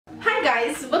Hi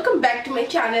guys, welcome back to my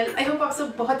channel. I hope आप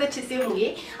सब बहुत अच्छे से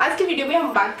होंगे। आज के वीडियो में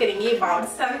हम बात करेंगे अबाउट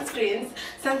सनस्क्रीन।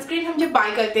 सनस्क्रीन हम जब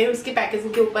बाय करते हैं उसके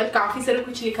पैकेजिंग के ऊपर काफी सारा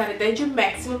कुछ लिखा रहता है जो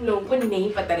मैक्सिमम लोगों को नहीं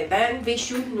पता रहता है, and we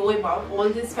should know about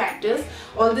all this factors,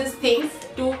 all this things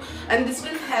to, and this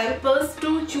will help us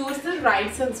to choose the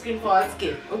right sunscreen for our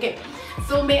skin. Okay,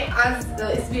 सो मैं आज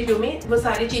इस वीडियो में वो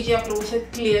सारी चीजें आप लोगों से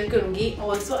क्लियर करूंगी।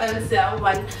 Also I will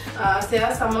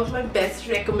share some of my best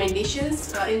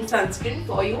recommendations in sunscreen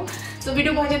for you. So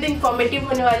video बहुत ज़्यादा इन्फॉर्मेटिव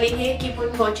होने वाली है। Keep on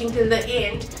watching till the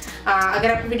end.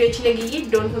 अगर आपको वीडियो अच्छी लगेगी,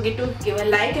 don't forget to give a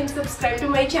like and subscribe to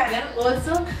my channel.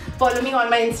 Also follow me on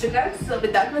my Instagram. So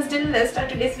without much delay, let's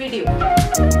start today's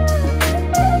video.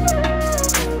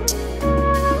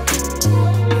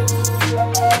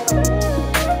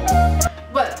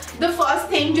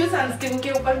 जो sunscreen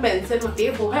के ऊपर mention होती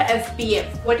है वो है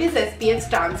SPF। What is SPF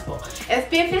stands for?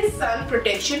 SPF is sun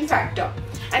protection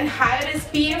factor and higher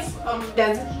SPF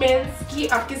doesn't means कि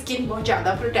आपकी skin बहुत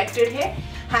ज्यादा प्रोटेक्टेड है।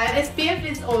 Higher SPF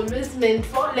is always meant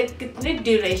for like कितने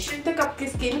ड्यूरेशन तक आपकी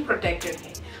स्किन प्रोटेक्टेड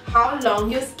है, how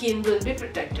long your skin will be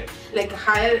protected. Like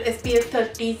higher SPF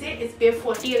 30 से SPF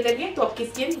 40 अगर है तो आपकी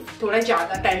स्किन थोड़ा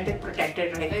ज्यादा टाइम तक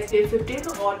प्रोटेक्टेड रहेगा, SPF 50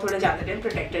 तो और थोड़ा ज्यादा टाइम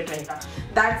प्रोटेक्टेड रहेगा।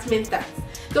 That's means that's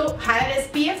so higher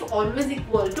SPF always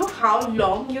equal to how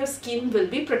long your skin will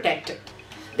be protected.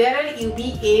 There are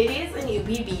UVA rays and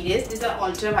UVB rays. These are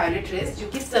ultraviolet rays जो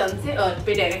कि सन से अर्थ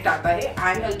पे डायरेक्ट आता है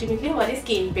एंड अल्टीमेटली हमारी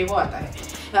skin पे वो आता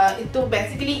है। तो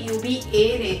बेसिकली UVA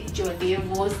रे जो होती है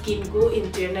वो स्किन को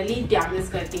इंटरनली डैमेज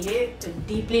करती है,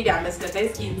 डीपली डैमेज करता है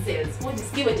स्किन सेल्स को,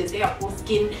 जिसकी वजह से आपको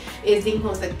स्किन एजिंग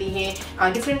हो सकती है,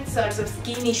 different sorts of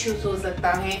skin issues हो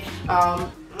सकता है,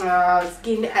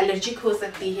 स्किन एलर्जिक हो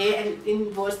सकती है, and in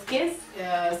worst case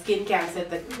skin cancer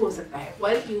तक भी हो सकता है।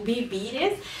 वेल UVB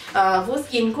रेज वो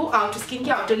स्किन को स्किन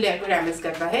के आउटर लेयर को डैमेज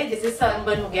करता है, जैसे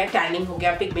सनबर्न हो गया, टैनिंग हो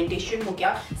गया, पिगमेंटेशन हो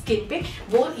गया स्किन पे,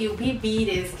 वो UVB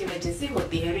रेज की वजह से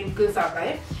होती है। रिंकल्स आता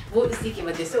है वो इसी की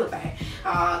वजह से होता है।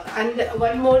 एंड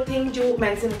वन मोर थिंग जो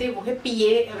मेंशन होती है वो है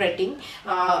PA रेटिंग।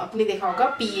 आपने देखा होगा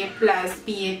PA+, PA++,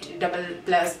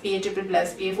 PA++,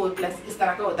 PA4+, इस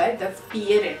तरह का होता है, दैट्स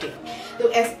PA रेटिंग।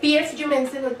 तो SPF जो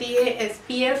मेंशन होती है,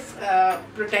 SPF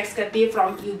प्रोटेक्ट करती है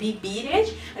from UVB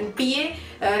raise, and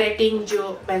PA rating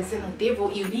जो मेंशन होती है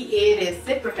वो UVA रेज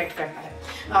से प्रोटेक्ट करता है।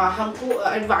 हमको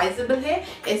एडवाइजेबल है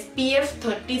SPF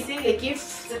 30 से लेके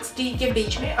 60 के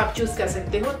बीच में आप चूज कर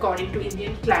सकते हो अकॉर्डिंग टू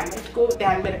इंडियन क्लाइमेट को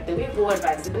ध्यान में रखते हुए, वो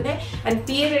एडवाइजेबल है। एंड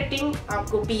PA रेटिंग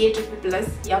आपको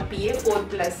PA++ या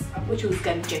PA4+ आपको चूज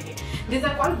करनी चाहिए। This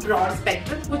are called broad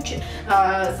spectrum. कुछ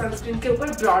सनस्क्रीन के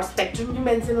ऊपर ब्रॉड स्पेक्ट्रम भी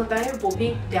मेंशन होता है, वो भी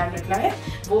ध्यान रखना है।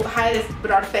 वो higher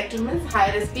broad spectrum means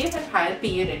higher SPF and higher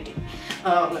PA rating.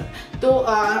 तो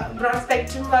ब्रॉड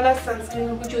स्पेक्ट्रम वाला सनस्क्रीन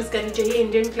हमको चूज करनी चाहिए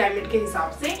इंडियन क्लाइमेट के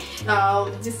हिसाब से।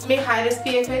 जिसमें हायर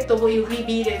SPF है तो वो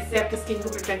UVB रेज से आपकी स्किन को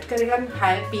प्रोटेक्ट करेगा,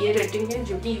 हायर PA रेटिंग है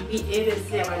जो कि UVA रेज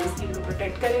से हमारी स्किन को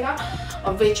प्रोटेक्ट करेगा,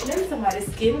 और विच मींस हमारी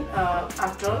स्किन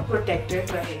आफ्टर ऑल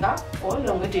प्रोटेक्टेड रहेगा for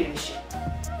longer duration.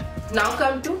 Now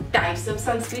come to types of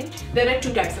sunscreen. There are two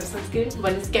types of sunscreen.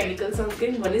 One is chemical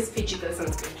sunscreen, one is physical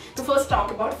sunscreen. So first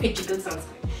talk about physical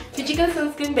sunscreen. Physical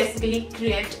sunscreen basically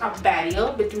create a barrier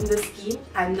between the skin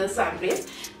and the sun rays.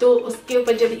 तो उसके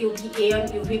ऊपर जब UVA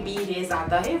और UVB rays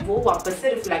आता है वो वापस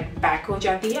से रिफ्लेक्ट बैक हो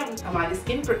जाती है, हमारी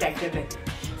स्किन प्रोटेक्टेड रहती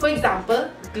है। फॉर एग्जाम्पल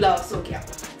ग्लव्स हो गया,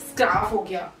 स्कार्फ हो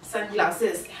गया,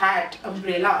 sunglasses, hat,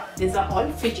 umbrella, this are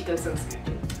all physical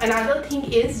sunscreen. Another thing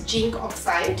is zinc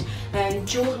oxide,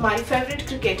 जो हमारी फेवरेट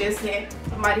क्रिकेटर्स हैं,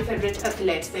 हमारी फेवरेट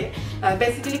एथलेट्स हैं।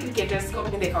 बेसिकली क्रिकेटर्स को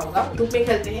आपने देखा होगा धूप में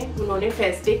खेलते हैं, उन्होंने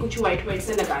फेस पे कुछ व्हाइट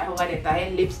से लगाया हुआ रहता है,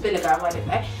 लिप्स पे लगा हुआ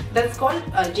रहता है, दैट्स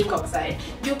कॉल्ड जिंक ऑक्साइड,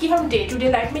 जो कि हम डे टू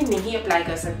डे लाइफ में नहीं अप्लाई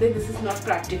कर सकते। This is not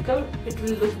practical, it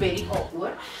will look very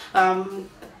awkward.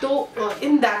 तो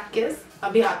इन दैट केस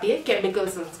अभी आती है केमिकल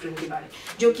सनस्क्रीन की बारी,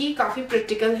 जो कि काफ़ी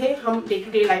प्रैक्टिकल है, हम डे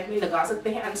टू डे लाइफ में लगा सकते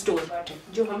हैं, एंड स्टोर बॉट है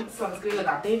जो हम सनस्क्रीन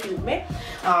लगाते हैं ट्यूब में।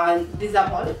 This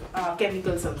are all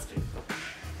chemical sunscreen.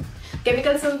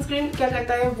 Chemical sunscreen क्या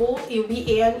करता है, वो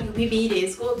UVA एंड UVB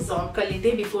रेज को अब्सॉर्ब कर लेते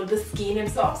हैं before the skin and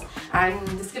soft, and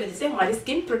जिसकी वजह से हमारी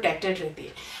स्किन प्रोटेक्टेड रहती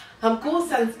है। हमको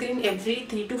सनस्क्रीन एवरी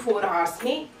 3 to 4 आवर्स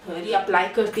में रीअप्लाई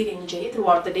करती रहनी चाहिए थ्रू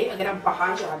आउट द डे। अगर आप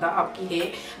बाहर ज़्यादा आपकी है,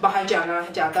 बाहर जाना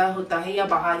ज़्यादा होता है या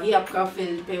बाहर ही आपका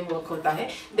फील्ड पे वर्क होता है,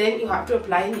 then you have to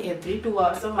apply in every 2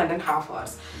 hours और 1.5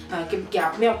 आवर्स के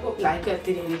गैप में आपको अप्लाई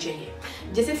करती रहनी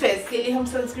चाहिए। जैसे फेस के लिए हम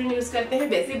सनस्क्रीन यूज़ करते हैं,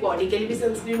 वैसे बॉडी के लिए भी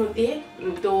सनस्क्रीन होती है,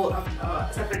 तो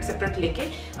आप सेपरेट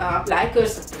लेके अप्लाई कर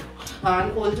सकते हो।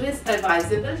 Always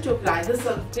advisable to apply the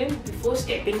sunscreen before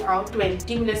stepping out,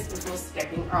 20 minutes before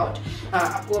stepping out.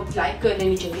 आपको अप्लाई कर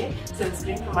लेनी चाहिए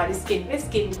सनस्क्रीन हमारी स्किन पे,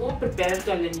 स्किन को प्रिपेयर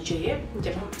कर लेनी चाहिए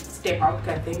जब हम स्टेप आउट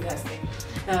करते हैं घर से।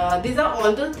 these are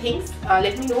all the things.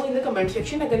 Let me know in the comment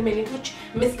section अगर मैंने कुछ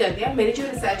मिस कर दिया. मेरे जो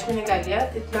रिसर्च मैंने कर लिया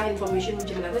इतना इन्फॉर्मेशन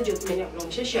मुझे मिला था जो मैंने आप लोगों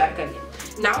से शेयर कर लिया.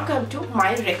 Now come to my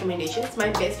recommendations, my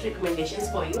best recommendations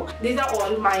for you. These are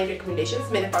all my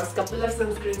recommendations. मेरे पास couple of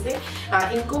sunscreens हैं.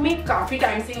 इनको मैं काफ़ी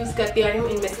टाइम से यूज़ करती आ रही हूँ.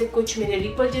 इनमें से कुछ मेरे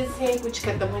रिपर्चेस हैं, कुछ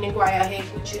खत्म होने को आया है,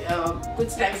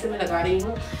 कुछ टाइम से मैं लगा रही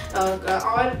हूँ,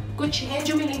 और कुछ हैं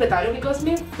जो मैं नहीं बता रही हूँ बिकॉज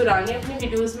मैं पुराने अपने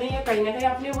वीडियोज़ में या कहीं ना कहीं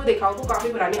आपने वो देखा हो तो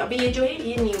काफ़ी पुराने. अभी ये जो है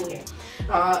ये न्यू है.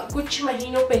 कुछ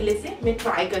महीनों पहले से मैं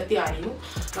ट्राई करती आ रही हूँ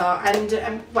and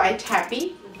I am quite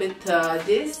happy with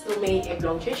this. तो मैं ये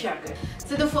ब्लॉग से शेयर करें.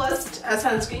 So the first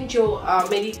sunscreen जो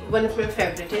मेरी one of my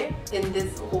favorite है in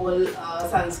this whole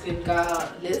sunscreen का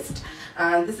list.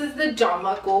 This is the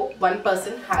Dermaco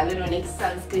 1% Hyaluronic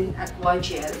Sunscreen Aqua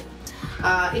Gel.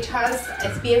 It has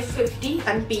SPF 50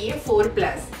 and PA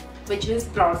 4+. Which is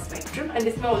broad spectrum, and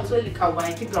इसमें also लिखा हुआ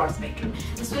है कि broad spectrum.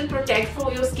 This will protect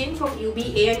for your skin from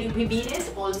UVA and UVB rays.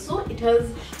 Also, it has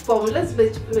formulas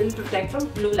which will protect from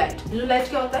blue light. Blue light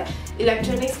क्या होता है?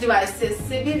 Electronics devices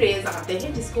से भी rays आते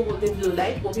हैं जिसको बोलते हैं blue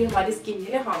light. वो भी हमारी skin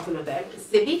के लिए harmful होता है.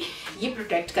 इससे भी ये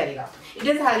protect करेगा. It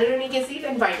has hyaluronic acid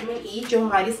and vitamin E जो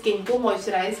हमारी skin को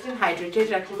moisturized and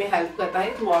hydrated रखने में help करता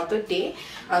है throughout the day.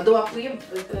 तो आपको ये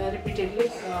repeatedly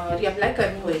reapply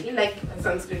करनी होगी, like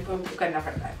sunscreen को करना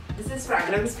पड़ता है. This is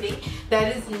fragrance free. There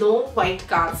is no white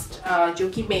cast, जो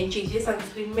कि मेन चीज़ है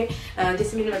सनस्क्रीन में.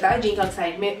 जैसे मैंने बताया जिंक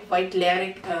ऑक्साइड में white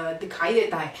layer दिखाई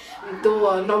देता है. तो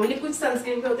नॉर्मली कुछ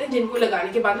सनस्क्रीन पे होते हैं जिनको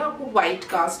लगाने के बाद ना आपको white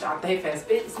cast आता है फेस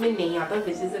पे. इसमें नहीं आता,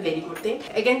 which is a very good thing.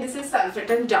 Again, this is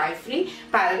sulfate and dye free,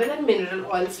 paraben and mineral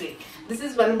oil free. This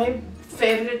is one of my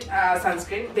favorite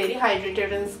sunscreen. Very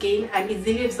hydrated on skin and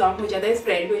easily absorb हो जाता है,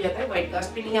 spread भी हो जाता है, white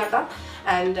cast भी नहीं आता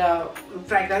and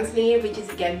fragrance नहीं है, which is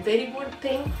again very good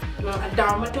thing.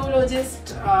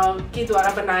 Dermatologist के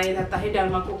द्वारा बनाया जाता है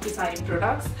Dermaco की सारी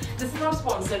products. This is not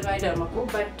sponsored by Dermaco,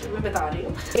 but मैं बता रही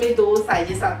हूँ. ये दो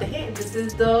sizes आते हैं. This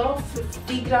is the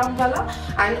 50 ग्राम वाला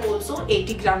and also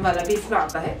 80 ग्राम वाला भी इसमें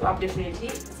आता है, तो आप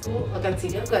definitely इसको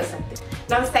consider कर सकते हैं.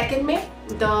 Now second में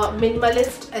the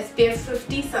minimalist SPF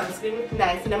 50 sunscreen with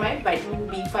niacinamide, vitamin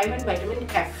B5 and vitamin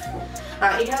F.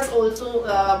 It has also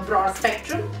broad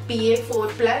spectrum, PA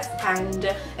 4+ and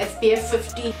SPF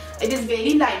 50. It is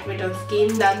very lightweight on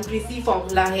skin, non-greasy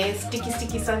formula है,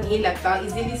 sticky सा नहीं लगता,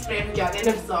 easily spread हो जाते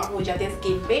हैं, absorb हो जाते हैं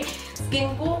skin पे,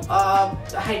 skin को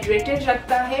hydrated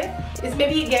रखता है. इसमें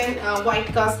भी again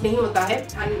white cast नहीं होता है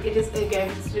and it is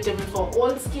again suitable for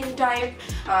all skin type.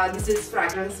 This is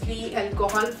fragrance free,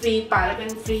 alcohol free,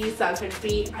 paraben free, sulfate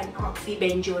free and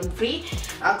oxybenzone free.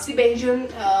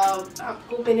 Oxybenzone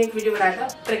आपको मैंने एक वीडियो बनाया था.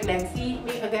 प्रेगनेंसी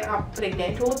में अगर आप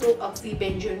प्रेग्नेंट हो तो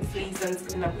oxybenzone free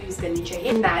सनस्क्रीन आपको यूज करनी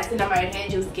चाहिए. niacinamide है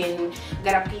जो स्किन,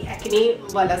 अगर आपकी एक्ने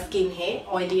वाला स्किन है,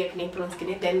 ऑयली एक्ने प्रोन स्किन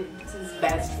है, then this is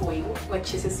best for you, वो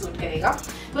अच्छे से सूट करेगा.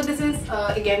 तो this is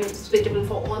again suitable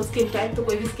for all skin type, तो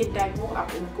कोई भी स्किन टाइप हो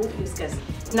आप इनको यूज कर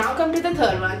सकते हैं. Now come to the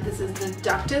third one. This is the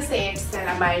Dr. Said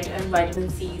Ceramide and Vitamin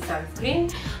C sunscreen.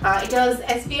 It has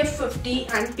SPF 50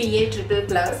 and PA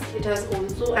 ++. It has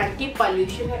also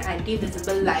anti-pollution and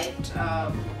anti-visible light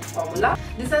formula.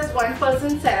 This has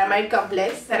 1% ceramide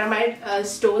complex. Ceramide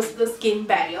stores the skin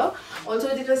barrier.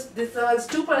 Also, this has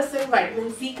 2%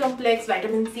 vitamin C complex.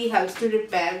 Vitamin C helps to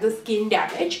repair the skin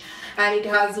damage. And it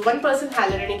has 1%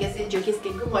 hyaluronic acid जो कि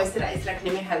skin को moisturise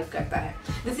रखने में help करता है.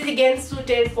 This is again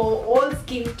suited for all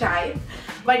skin type.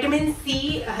 Vitamin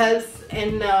C helps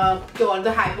in cure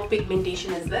the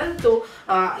hypopigmentation as well. तो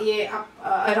ये आप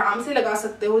आराम से लगा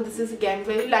सकते हो. This is again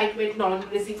very lightweight,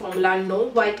 non-greasy formula, no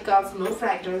white cast, no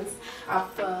fragrance.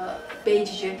 आप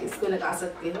बेझिझक इसको लगा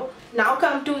सकते हो. Now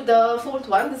come to the fourth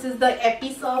one. This is the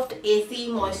Episoft AC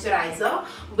Moisturizer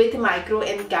with micro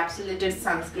encapsulated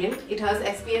sunscreen. It has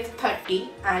SPF 30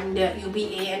 and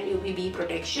UVA and UVB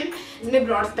protection. इसमें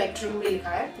broad spectrum भी लिखा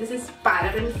है. This is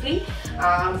paraben free,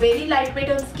 very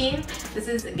lightweight on skin. This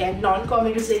is again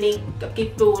non-comedogenic, आपके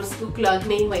pores को clog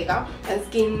नहीं होएगा and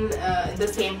skin at the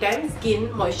same time skin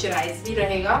moisturize भी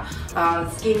रहेगा.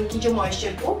 Skin की जो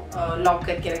moisture को lock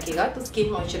करके रखेगा, तो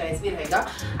skin moisturize भी रहेगा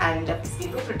and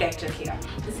skin को protect रखेगा.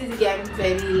 This is again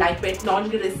very lightweight,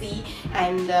 non-greasy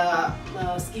and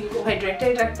skin को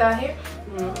hydrated रखता है.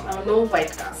 No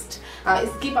white cast.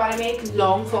 इसके बारे में एक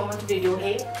लॉन्ग फॉर्मेट वीडियो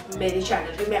है मेरे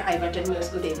चैनल पे, मैं आई बटन में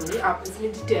उसको दे दूँगी, आप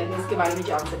इसमें डिटेल में इसके बारे में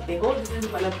जान सकते हो. This is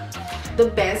one of the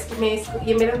best. मैं इसको,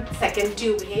 ये मेरा सेकंड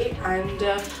ट्यूब है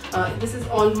and this is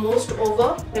almost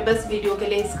over. मैं बस वीडियो के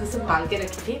लिए इसको संभाल के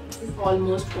रखी थी. This is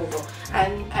almost over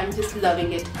and I am just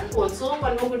loving it. And also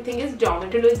one more good thing is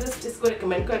dermatologist इसको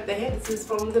रिकमेंड करते हैं. This is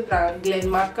from the brand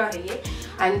Glenmark का है ये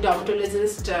एंड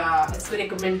डर्मेटोलॉजिस्ट इसको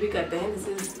रिकमेंड भी करते हैं. This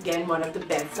is again one of the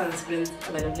best sunscreens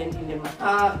available in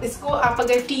करने में। इसको आप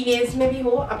अगर टीनेज में भी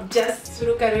हो, आप जस्ट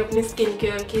शुरू कर रहे हो अपनी स्किन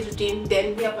केयर की रूटीन,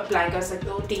 देन भी आप अप्लाई कर सकते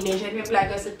हो। टीनेजर भी अप्लाई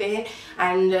कर सकते हैं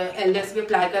एंड एल्डर्स भी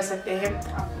अप्लाई कर सकते हैं।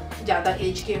 आप ज़्यादा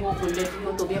एज के हो, ओल्डर भी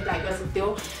हो तो भी अप्लाई कर सकते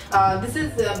हो। This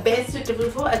is best suitable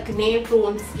for acne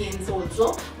prone skin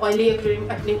also. Oily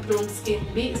acne prone skin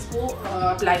भी इसको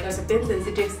अप्लाई कर सकते हैं,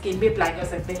 सेंसिटिव स्किन भी अप्लाई कर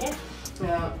सकते हैं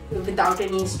without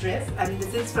any stress, and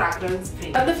this is fragrance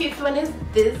free. And the fifth one is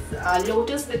this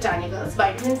Lotus Botanicals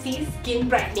Vitamin C Skin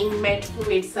Brightening Matte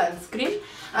Fluid Sunscreen.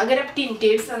 अगर आप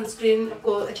tinted sunscreen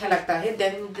को अच्छा लगता है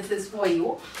then this is for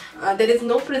you. There is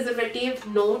no preservative,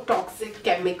 no toxic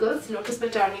chemicals. Lotus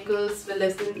Botanicals will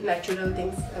listen natural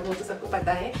things, वो तो सबको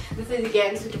पता है. This is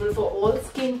again suitable for all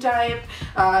skin type.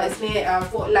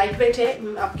 इसमें लाइट वेट है,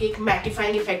 आपकी एक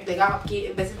मैटिफाइंग इफेक्ट देगा। आपकी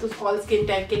वैसे तो all skin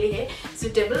type के लिए है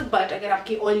suitable, but अगर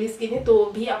आपकी ऑयली स्किन है तो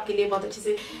भी आपके लिए बहुत अच्छे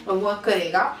से वर्क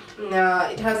करेगा।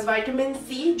 It has vitamin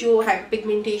C जो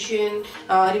hyperpigmentation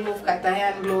रिमूव करता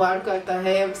है एंड ग्लो आउट करता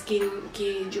है। स्किन की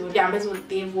जो डैमेज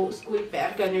होती है वो उसको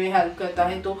रिपेयर करने में हेल्प करता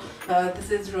है। तो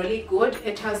this is really good.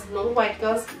 It has no white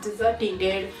cast, it is a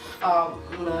tinted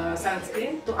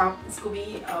sunscreen, तो आप इसको भी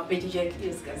बेझिझक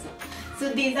यूज कर सकते हैं। So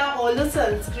these are all the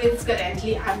sunscreens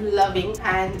currently I'm loving,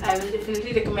 and I will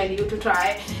definitely recommend you to try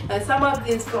some of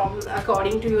these from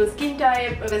according to your skin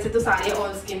type. वैसे तो सारे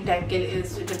all skin type के लिए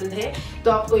suitable है,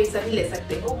 तो आप कोई सा भी ले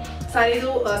सकते हो। सारे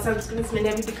जो sunscreens मैंने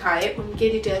अभी दिखाए उनके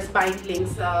details, bind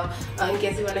links, in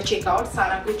case you wanna check out,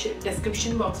 सारा कुछ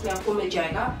डिस्क्रिप्शन बॉक्स में आपको मिल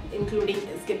जाएगा, इंक्लूडिंग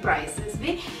इसके प्राइसेस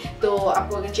भी। तो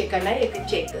आपको अगर चेक करना है, you can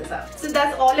check this out. So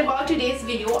that's all about today's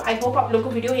video. I hope आप लोगों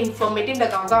को वीडियो इन्फॉर्मेटिव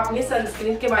लगा होगा। आपने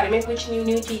सनस्क्रीन के बारे में कुछ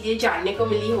न्यू चीजें जानने को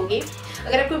मिली होगी।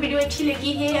 अगर आपको वीडियो अच्छी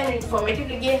लगी है एंड इन्फॉर्मेटिव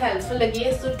लगी है, हेल्पफुल लगी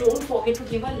है, so don't forget to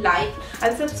give a like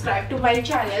and subscribe to my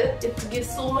channel. It gives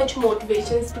so much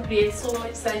motivation to create so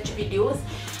much such videos.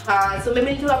 सो मैं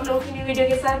मिलती हूँ आप लोगों की न्यू वीडियो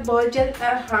के साथ बहुत जल्द।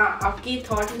 हाँ, आपकी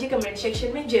थॉट मुझे कमेंट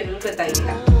सेक्शन में जरूर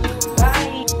बताइएगा।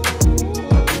 बाय।